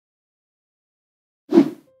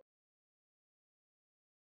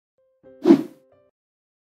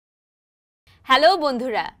Hello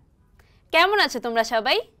বন্ধুরা, কেমন আছো তোমরা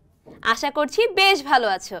সবাই? আশা করছি বেশ ভালো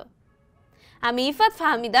আছো। আমি ইফাত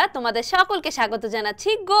ফাহমিদা তোমাদের সকলকে স্বাগত জানাচ্ছি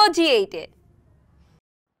গো জি8-এ।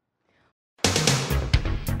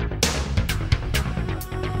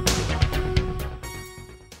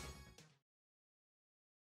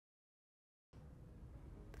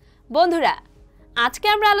 বন্ধুরা, আজকে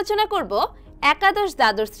আমরা আলোচনা করব একাদশ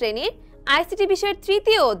দ্বাদশ শ্রেণীর আইসিটি বিষয়ের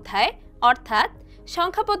তৃতীয় অধ্যায় অর্থাৎ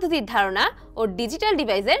সংখ্যা পদ্ধতির ধারণা ও ডিজিটাল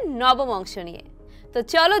ডিভাইসের নবম অংশ নিয়ে। তো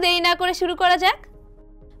চলো দেরি না করে শুরু করা যাক।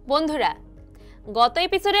 বন্ধুরা, গত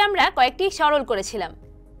এপিসোডে আমরা কয়েকটি সরল করেছিলাম।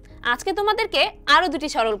 আজকে তোমাদেরকে আরও দুটি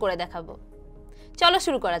সরল করে দেখাবো। চলো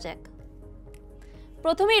শুরু করা যাক।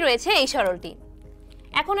 প্রথমেই রয়েছে এই সরলটি।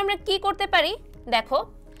 এখন আমরা কি করতে পারি দেখো,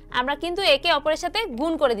 আমরা কিন্তু একে অপরের সাথে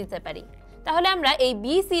গুণ করে দিতে পারি। তাহলে আমরা এই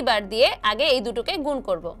বি সি বার দিয়ে আগে এই দুটোকে গুণ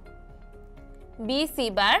করব। B C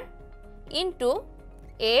bar into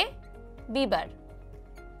A B bar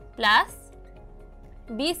plus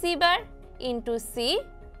B C bar into C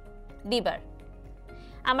D বার।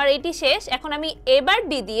 আমার এটি শেষ। এখন আমি এ বার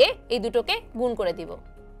ডি দিয়ে এই দুটোকে গুণ করে দিব।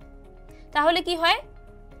 তাহলে কি হয়?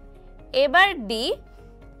 এ বার D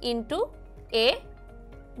into A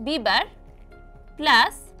B bar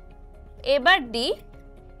plus A bar D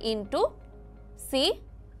into C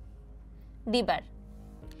D বার।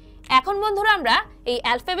 এখন বন্ধুরা আমরা এই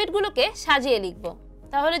অ্যালফাবেটগুলোকে সাজিয়ে লিখব।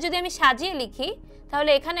 তাহলে যদি আমি সাজিয়ে লিখি তাহলে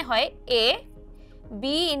এখানে হয় A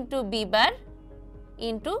B into B bar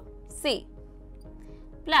into C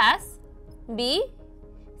plus B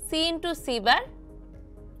C into C bar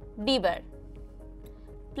D bar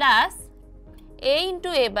plus A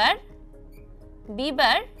into A bar B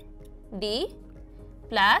bar D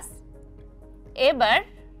plus A bar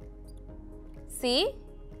C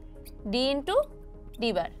D into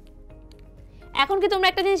D বার। এখন কি তোমরা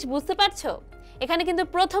একটা জিনিস বুঝতে পারছো? এখানে কিন্তু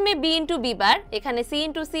প্রথমে বি ইন্টু বি বার, এখানে সি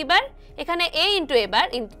ইন্টু সি বার, এখানে এ ইন্টু এ বার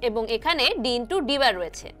এবং এখানে ডি ইন্টু ডি বার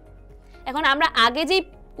রয়েছে। এখন আমরা আগে যেই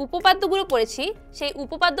উপপাদ্যগুলো পড়েছি সেই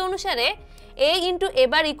উপপাদ্য অনুসারে এ into A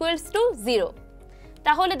bar equals to 0।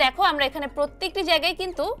 তাহলে দেখো আমরা এখানে প্রত্যেকটি জায়গায়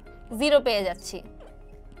কিন্তু 0 পেয়ে যাচ্ছি।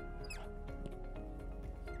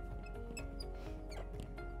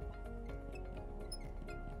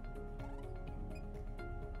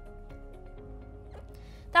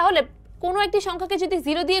 তাহলে কোনো একটি সংখ্যাকে যদি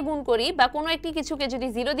 0 দিয়ে গুণ করি বা কোনো একটি কিছুকে যদি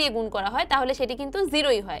 0 দিয়ে গুণ করা হয় তাহলে সেটি কিন্তু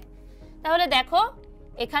 0ই হয়। তাহলে দেখো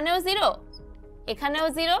এখানেও 0, এখানেও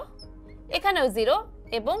 0, এখানেও 0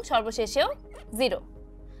 এবং সর্বশেষেও 0।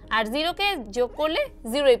 আর 0কে যোগ করলে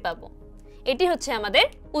 0ই পাবো। এটি হচ্ছে আমাদের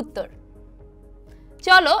উত্তর।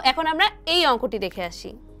 চলো এখন আমরা এই অঙ্কটি দেখে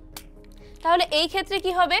আসি। তাহলে এই ক্ষেত্রে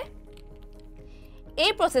কি হবে?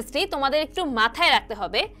 এই প্রসেসটি তোমাদের একটু মাথায় রাখতে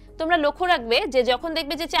হবে। তোমরা লক্ষ্য রাখবে যে যখন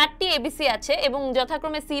দেখবে যে 4টি এবিসি আছে এবং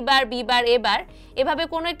যথাক্রমে সি বার বি বার এ বার এভাবে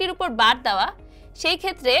কোনো একটির উপর বার দেওয়া, সেই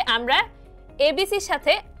ক্ষেত্রে আমরা এবিসির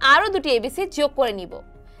সাথে আরও দুটি এবিসি যোগ করে নিব।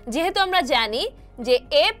 যেহেতু আমরা জানি যে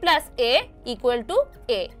এ প্লাস এ ইকুয়াল টু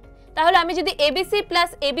এ, তাহলে আমি যদি ABC plus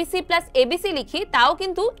ABC plus ABC লিখি তাও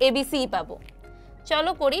কিন্তু এবিসিই পাবো।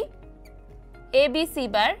 চলো করি। A B C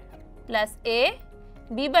bar plus A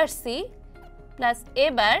B bar C plus A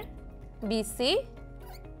bar B C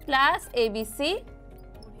plus ABC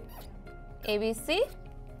ABC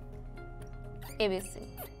ABC.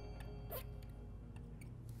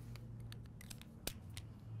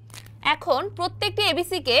 এখন প্রত্যেকটি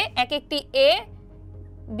এবিসিকে এক একটি A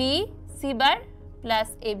B C bar plus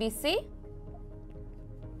ABC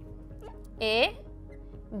A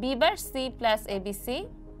B bar C plus ABC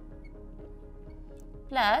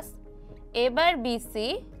plus A bar B C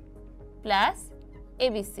plus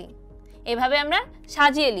ABC, এভাবে আমরা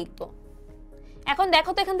সাজিয়ে লিখব। এখন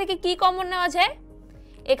দেখো তো এখান থেকে কি কমন নেওয়া যায়।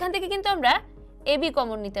 এখান থেকে কিন্তু আমরা এবি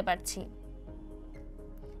কমন নিতে পারছি।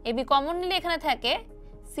 এবি কমন নিলে এখানে থাকে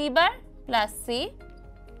সি বার প্লাস সি।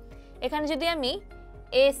 এখানে যদি আমি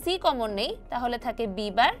এ সি কমন নেই তাহলে থাকে বি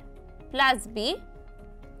বার প্লাস বি।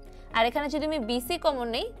 আর এখানে যদি আমি বি সি কমন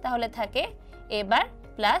নেই তাহলে থাকে এ বার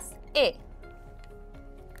প্লাস এ।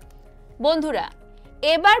 বন্ধুরা,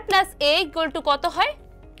 এ বার প্লাস এ ইকুয়াল টু কত হয়?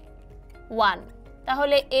 1।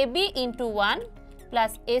 তাহলে AB into 1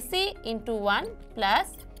 plus AC into 1 plus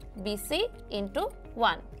BC into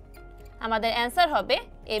 1। আমাদের অ্যান্সার হবে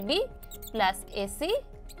AB plus AC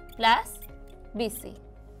plus BC.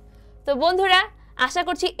 তো বন্ধুরা, আশা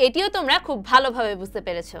করছি এটিও তোমরা খুব ভালোভাবে বুঝতে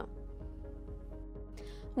পেরেছো।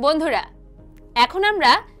 বন্ধুরা, এখন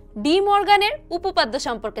আমরা ডি মর্গানের উপপাদ্য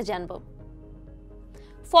সম্পর্কে জানব।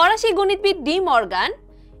 ফরাসি গণিতবিদ ডি মর্গান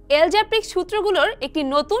এলজেব্রিক সূত্রগুলোর একটি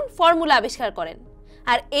নতুন ফর্মুলা আবিষ্কার করেন।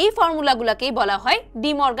 আর এই ফর্মুলাগুলোকেই বলা হয়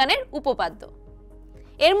ডি মর্গানের উপপাদ্য।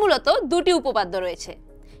 এর মূলত দুটি উপপাদ্য রয়েছে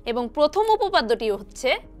এবং প্রথম উপপাদ্যটি হচ্ছে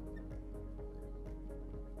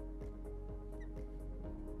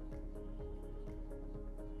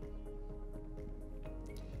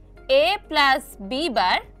a plus B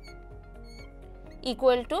bar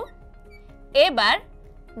equal to A bar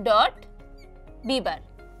dot B বার।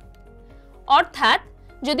 অর্থাৎ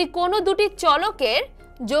যদি কোনো দুটি চলকের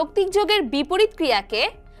যৌক্তিক যোগের বিপরীত ক্রিয়াকে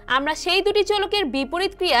আমরা সেই দুটি চলকের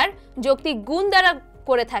বিপরীত ক্রিয়ার যৌক্তিক গুণ দ্বারা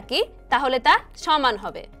করে থাকি তাহলে তা সমান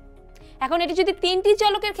হবে। এখন এটি যদি তিনটি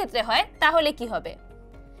চলকের ক্ষেত্রে হয় তাহলে কি হবে?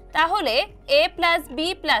 তাহলে a plus B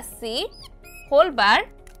plus C whole bar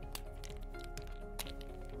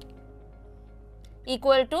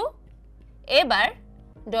equal to A bar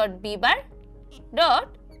dot B bar dot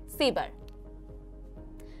C বার।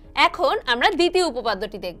 এখন আমরা দ্বিতীয়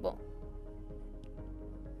উপপাদ্যটি দেখব।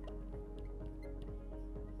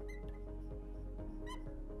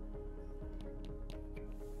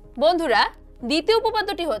 বন্ধুরা, দ্বিতীয়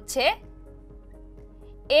উপপাদ্যটি হচ্ছে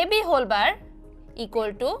A B whole bar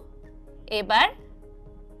equal to A bar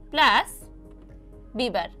plus B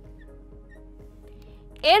বার।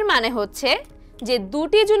 এর মানে হচ্ছে যে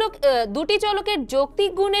দুটি চলকের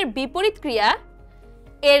যৌক্তিক গুণের বিপরীত ক্রিয়া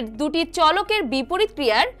এর দুটি চলকের বিপরীত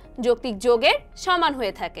ক্রিয়ার যৌক্তিক যোগের সমান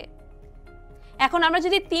হয়ে থাকে। এখন আমরা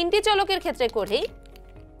যদি তিনটি চলকের ক্ষেত্রে করি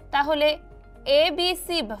তাহলে A B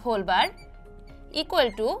C whole bar equal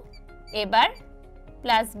to A bar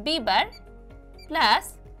plus B bar plus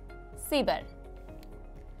C বার।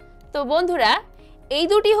 তো বন্ধুরা, এই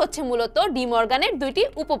দুটি হচ্ছে মূলত ডি মর্গানের দুইটি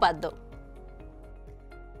উপপাদ্য।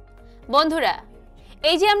 বন্ধুরা,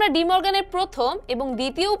 এই যে আমরা ডি মর্গানের প্রথম এবং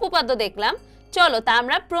দ্বিতীয় উপপাদ্য দেখলাম, চলো তা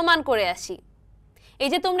আমরা প্রমাণ করে আসি। এই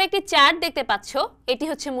যে তোমরা একটি চার্ট দেখতে পাচ্ছ, এটি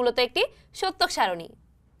হচ্ছে মূলত একটি সত্যক সারণী।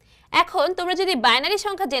 এখন তোমরা যদি বাইনারি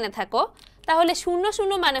সংখ্যা জেনে থাকো তাহলে 0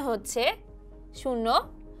 0 মানে হচ্ছে 0,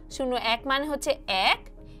 0 1 মানে হচ্ছে 1,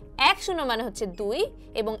 1 0 মানে হচ্ছে 2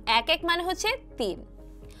 এবং 1 1 মানে হচ্ছে 3।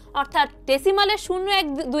 অর্থাৎ ডেসিমালের 0 1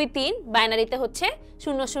 2 3, বাইনারিতে হচ্ছে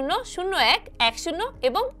 0 0 0 1 1 0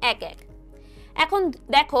 এবং 1 1। এখন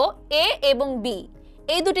দেখো a এবং b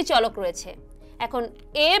এই দুটি চলক রয়েছে। এখন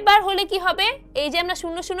a বার হলে কি হবে? এই যে আমরা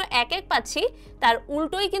 0 0 1 1 পাচ্ছি তার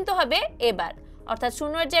উল্টোই কিন্তু হবে a বার, অর্থাৎ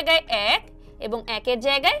 0 এর জায়গায় 1 এবং 1 এর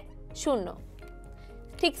জায়গায় 0।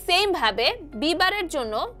 ঠিক সেম ভাবে b বারের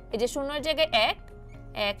জন্য এই যে 0 এর জায়গায় 1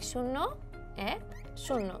 1 0 1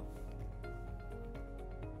 0।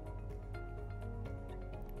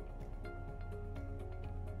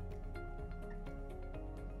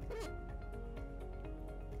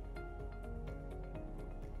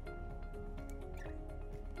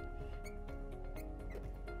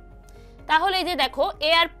 তাহলে এই যে দেখো a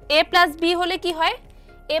R a plus b হলে কি হয়?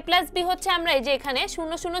 a প্লাস b হচ্ছে আমরা এই যে এখানে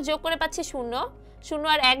 0 0 যোগ করে পাচ্ছি 0, 0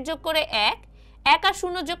 আর 1 যোগ করে 1, 1 আর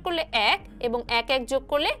 0 যোগ করলে 1 এবং 1 1 যোগ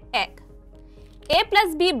করলে 1। a প্লাস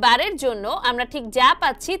b বারের জন্য আমরা ঠিক যা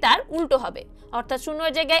পাচ্ছি তার উল্টো হবে, অর্থাৎ 0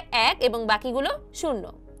 এর জায়গায় 1 এবং বাকিগুলো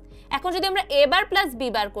 0। এখন যদি আমরা a বার প্লাস b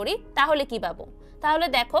বার করি তাহলে কি পাবো? তাহলে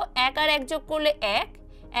দেখো 1 আর 1 যোগ করলে 1,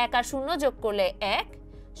 1 আর 0 যোগ করলে 1,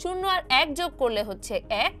 0 আর 1 যোগ করলে হচ্ছে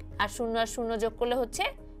 1 আর 0 আর 0 যোগ করলে হচ্ছে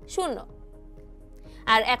 0।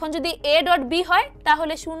 আর এখন যদি a ডট b হয়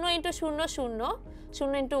তাহলে 0 * 0 0,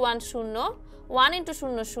 0 * 1 0, 1 *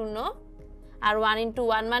 0 0 আর 1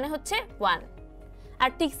 * 1 মানে হচ্ছে 1। আর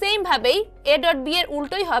ঠিক সেম ভাবেই a ডট b এর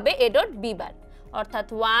উল্টোই হবে a ডট b বার, অর্থাৎ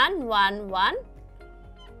 1 1 1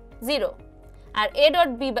 0। আর a dot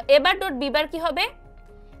b bar dot b বার কি হবে?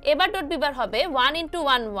 a বার ডট b বার হবে 1 *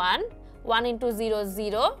 1 1, 1 * 0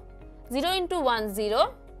 0, 0 * 1 0,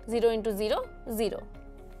 0 * 0 0।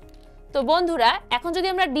 তো বন্ধুরা, এখন যদি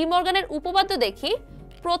আমরা ডি মর্গানের উপপাদ্য দেখি,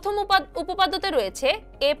 প্রথম উপপাদ্যতে রয়েছে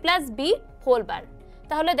a প্লাস b হোল বার।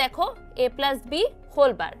 তাহলে দেখো a প্লাস b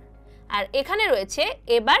হোল বার, আর এখানে রয়েছে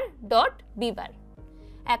a বার ডট b বার।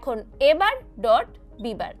 এখন a বার ডট b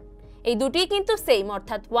বার এই দুটি কিন্তু সেম,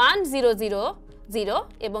 অর্থাৎ 1 0 0 0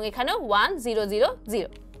 এবং এখানেও 1 0 0 0।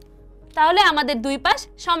 তাহলে আমাদের দুই পাশ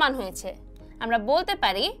সমান হয়েছে। আমরা বলতে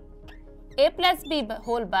পারি a plus b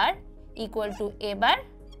whole bar equal to a bar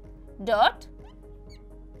dot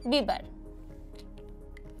b বার।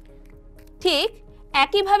 ঠিক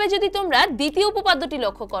একইভাবে যদি তোমরা দ্বিতীয় উপপাদ্যটি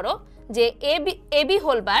লক্ষ্য করো যে ab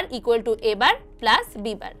whole bar equal to a bar plus b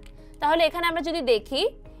বার, তাহলে এখানে আমরা যদি দেখি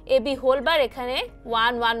ab হোল বার এখানে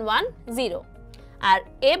 1 1 1 0 আর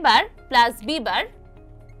a বার প্লাস b বার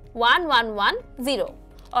 1 1 1 0,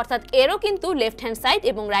 অর্থাৎ এরও কিন্তু লেফট হ্যান্ড সাইড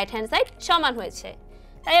এবং রাইট হ্যান্ড সাইড সমান হয়েছে।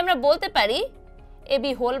 তাই আমরা বলতে পারি ab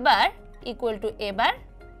whole bar equal to a bar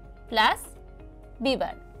plus b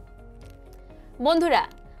বার। বন্ধুরা,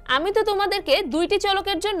 আমি তো তোমাদেরকে দুইটি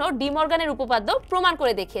চলকের জন্য ডি মর্গানের উপপাদ্য প্রমাণ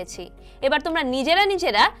করে দেখিয়েছি। এবার তোমরা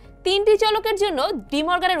নিজেরা তিনটি চলকের জন্য ডি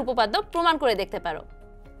মর্গানের উপপাদ্য প্রমাণ করে দেখতে পারো।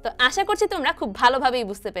 তো আশা করছি তোমরা খুব ভালোভাবেই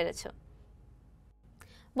বুঝতে পেরেছো।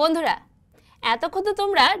 বন্ধুরা, এতক্ষণ তো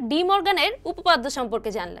তোমরা ডি মর্গানের উপপাদ্য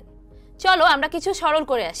সম্পর্কে জানলে। চলো আমরা কিছু সরল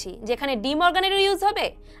করে আসি, যেখানে ডি মর্গানেরও ইউজ হবে,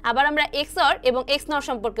 আবার আমরা এক্সঅর এবং এক্স নর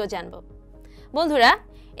সম্পর্কেও জানব। বন্ধুরা,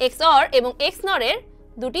 এক্সঅর এবং এক্স নরের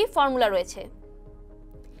দুটি ফর্মুলা রয়েছে।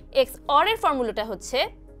 এক্সঅর এর ফর্মুলাটা হচ্ছে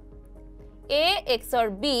এ এক্সঅর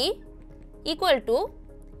B equal to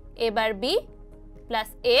A bar B plus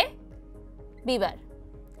A B bar,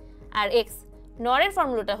 R x নরের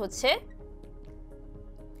ফর্মুলাটা হচ্ছে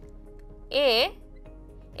এ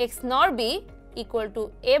এক্স নর B equal to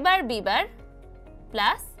A bar B bar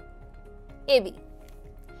plus A B.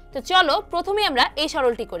 তো চলো প্রথমে আমরা এই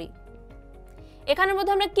সরলটি করি। এখানের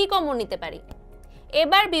মধ্যে আমরা কি কমন নিতে পারি? এ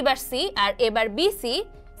বার বি বার সি আর এ বার বি সি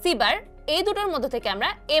সি বার, এই দুটোর মধ্যে থেকে আমরা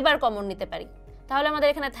এ বার কমন নিতে পারি। তাহলে আমাদের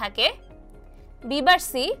এখানে থাকে বি বার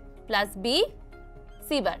সি প্লাস বি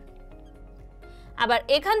সি বার। আবার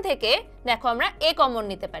এখান থেকে দেখো আমরা এ কমন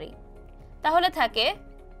নিতে পারি, তাহলে থাকে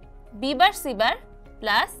বি বার সি বার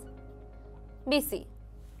প্লাস বিসি।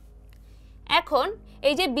 এখন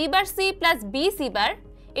এই যে বি বার সি প্লাস বি সি বার,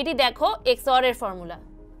 এটি দেখো এক্সঅর এর ফর্মুলা।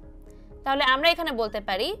 তাহলে আমরা এখানে বলতে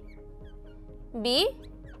পারি বি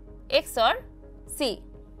এক্সঅর সি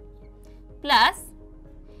প্লাস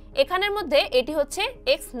এখানের মধ্যে এটি হচ্ছে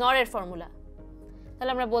এক্স নর এর ফর্মুলা।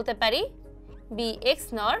 তাহলে আমরা বলতে পারি বি এক্স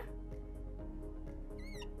নর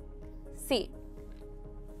সি।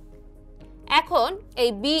 এখন এই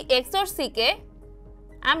বি এক্সঅর সি কে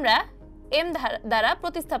আমরা এম দ্বারা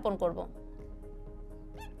প্রতিস্থাপন করব।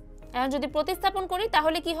 এখন যদি প্রতিস্থাপন করি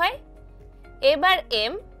তাহলে কি হয়? এ বার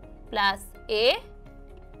এম প্লাস এ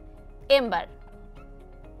এম বার।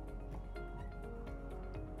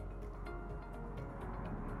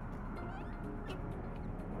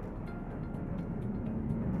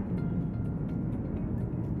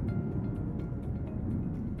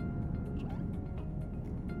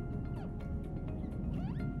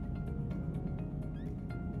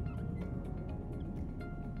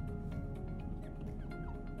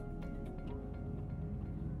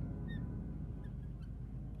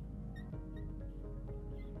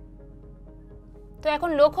 তো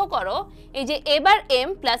এখন লক্ষ্য করো, এই যে এ বার এম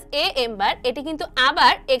প্লাস এ এম বার, এটি কিন্তু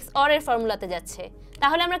আবার এক্সঅর এর ফর্মুলাতে যাচ্ছে।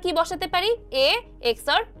 তাহলে আমরা কি বসাতে পারি? এ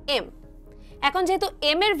এক্সঅর এম। এখন যেহেতু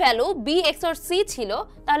এম এর ভ্যালু বি এক্সঅর সি ছিল,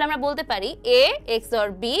 তাহলে আমরা বলতে পারি এ এক্সঅর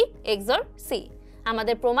বি এক্সঅর সি।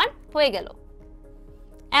 আমাদের প্রমাণ হয়ে গেল।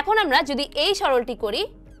 এখন আমরা যদি এই সরলটি করি,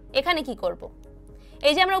 এখানে কি করব?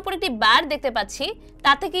 এই যে আমরা উপরে একটি বার দেখতে পাচ্ছি,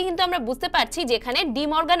 তা থেকে কিন্তু আমরা বুঝতে পারছি যে এখানে ডি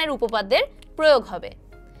মর্গানের উপপাদ্যের প্রয়োগ হবে।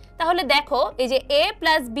 তাহলে দেখো, এই যে এ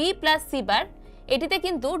প্লাস বি প্লাস সি বার, এটিতে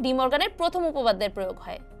কিন্তু ডি মর্গানের প্রথম উপপাদ্যের প্রয়োগ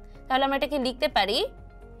হয়। তাহলে আমরা এটাকে লিখতে পারি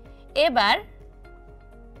এ বার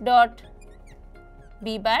ডট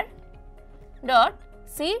বি বার ডট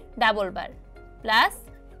সি ডাবল বার প্লাস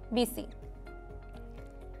বিসি।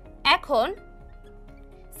 এখন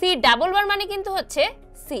সি ডাবল বার মানে কিন্তু হচ্ছে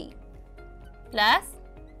সি প্লাস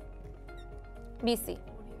বিসি।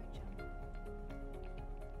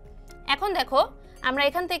 এখন দেখো, আমরা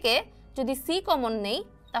এখান থেকে যদি সি কমন নেই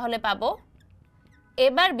তাহলে পাবো এ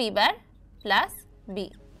বার বি বার প্লাস বি।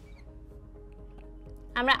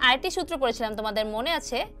 আমরা আরেকটি সূত্র পড়েছিলাম, তোমাদের মনে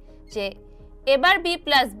আছে যে এ বার বি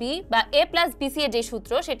প্লাস বি বা এ প্লাস বিসি এর যে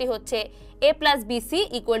সূত্র, সেটি হচ্ছে এ plus BC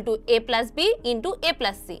equal to A plus B into A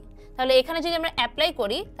plus C. তাহলে এখানে যদি আমরা অ্যাপ্লাই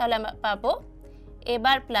করি তাহলে আমরা পাবো এ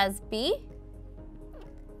বার প্লাস বি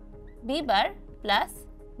বি বার প্লাস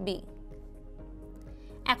বি।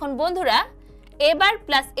 এখন বন্ধুরা, এ বার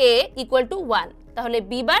প্লাস এ ইকুয়াল টু 1, তাহলে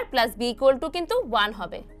B bar plus B equal to কিন্তু 1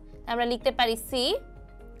 হবে। আমরা লিখতে পারি সি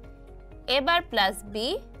এ বার প্লাস বি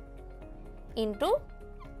ইন্টু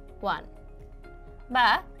 1 বা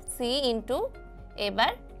সি ইন্টু এ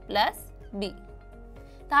বার প্লাস বি।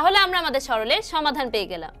 তাহলে আমরা আমাদের সরলের সমাধান পেয়ে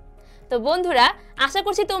গেলাম। তো বন্ধুরা, আশা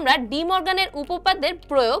করছি তোমরা ডি মর্গানের উপপাদ্যের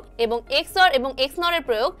প্রয়োগ এবং এক্সঅর এবং এক্স নরের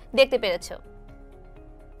প্রয়োগ দেখতে পেরেছো।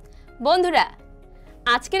 বন্ধুরা,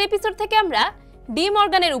 আজকের এপিসোড থেকে আমরা ডি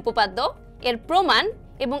মর্গানের উপপাদ্য, এর প্রমাণ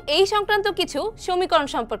এবং এই সংক্রান্ত কিছু সমীকরণ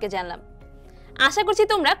সম্পর্কে জানলাম। আশা করছি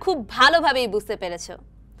তোমরা খুব ভালোভাবেই বুঝতে পেরেছো।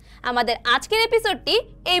 আমাদের আজকের এপিসোডটি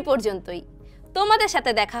এই পর্যন্তই। তোমাদের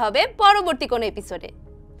সাথে দেখা হবে পরবর্তী কোনো এপিসোডে।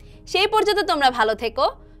 সেই পর্যন্ত তোমরা ভালো থেকো,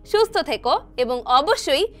 সুস্থ থেকো এবং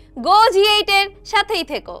অবশ্যই গো G8 এর সাথেই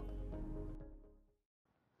থেকো।